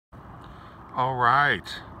All right,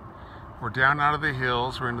 we're down out of the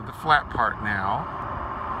hills. We're into the flat part now.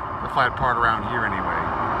 The flat part around here anyway.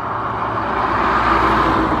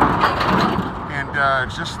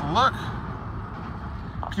 And just look,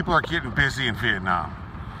 people are getting busy in Vietnam.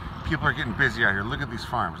 People are getting busy out here. Look at these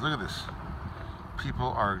farms, look at this. People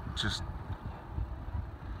are just,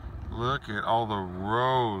 look at all the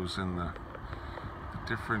rows and the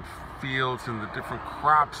different fields and the different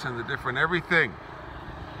crops and the different everything.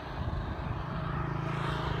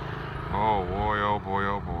 Oh boy, oh boy,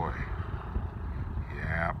 oh boy.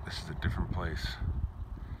 Yeah, this is a different place.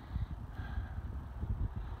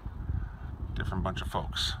 Different bunch of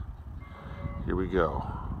folks. Here we go.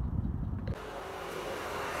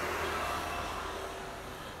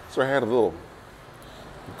 So I had a little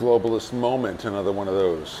globalist moment, another one of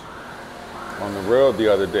those, on the road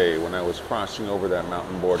the other day when I was crossing over that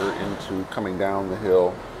mountain border into coming down the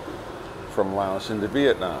hill from Laos into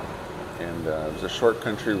Vietnam. And it was a short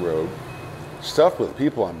country road, stuffed with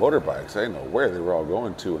people on motorbikes. I didn't know where they were all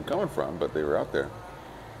going to and coming from, but they were out there.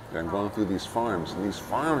 And I'm going through these farms, and these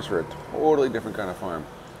farms are a totally different kind of farm.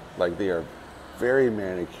 Like, they are very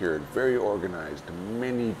manicured, very organized,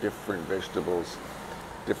 many different vegetables,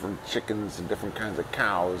 different chickens and different kinds of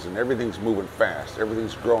cows, and everything's moving fast,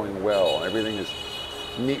 everything's growing well, everything is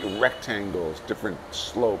neat rectangles, different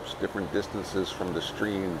slopes, different distances from the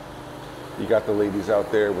stream. You got the ladies out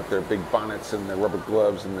there with their big bonnets and their rubber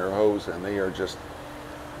gloves and their hose, and they are just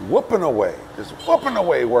whooping away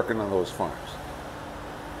working on those farms.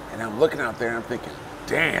 And I'm looking out there and I'm thinking,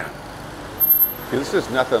 damn, this is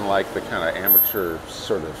nothing like the kind of amateur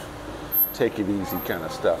sort of take it easy kind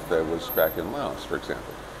of stuff that was back in Laos, for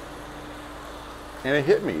example. And it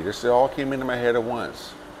hit me, it all came into my head at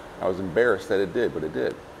once. I was embarrassed that it did, but it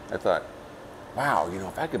did. I thought, wow,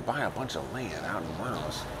 if I could buy a bunch of land out in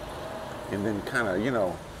Laos, and then kind of,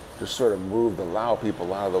 just sort of move the Lao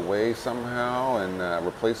people out of the way somehow and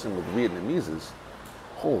replace them with Vietnameses.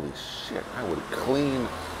 Holy shit, I would clean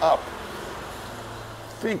up.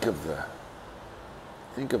 Think of the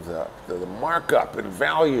markup and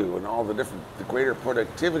value and all the greater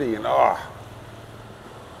productivity and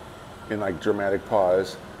in like dramatic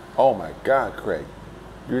pause. Oh my God, Craig,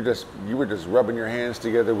 you were just rubbing your hands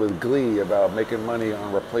together with glee about making money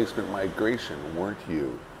on replacement migration, weren't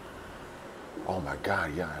you? Oh my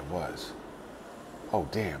God, yeah, I was. Oh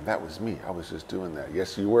damn, that was me. I was just doing that.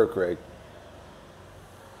 Yes, you were, Craig.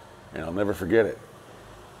 And I'll never forget it.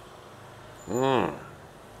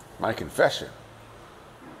 My confession.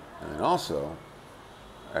 And then also,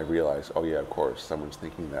 I realized, oh yeah, of course, someone's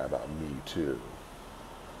thinking that about me too.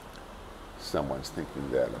 Someone's thinking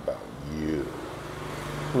that about you.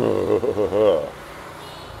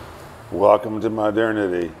 Welcome to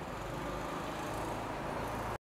modernity.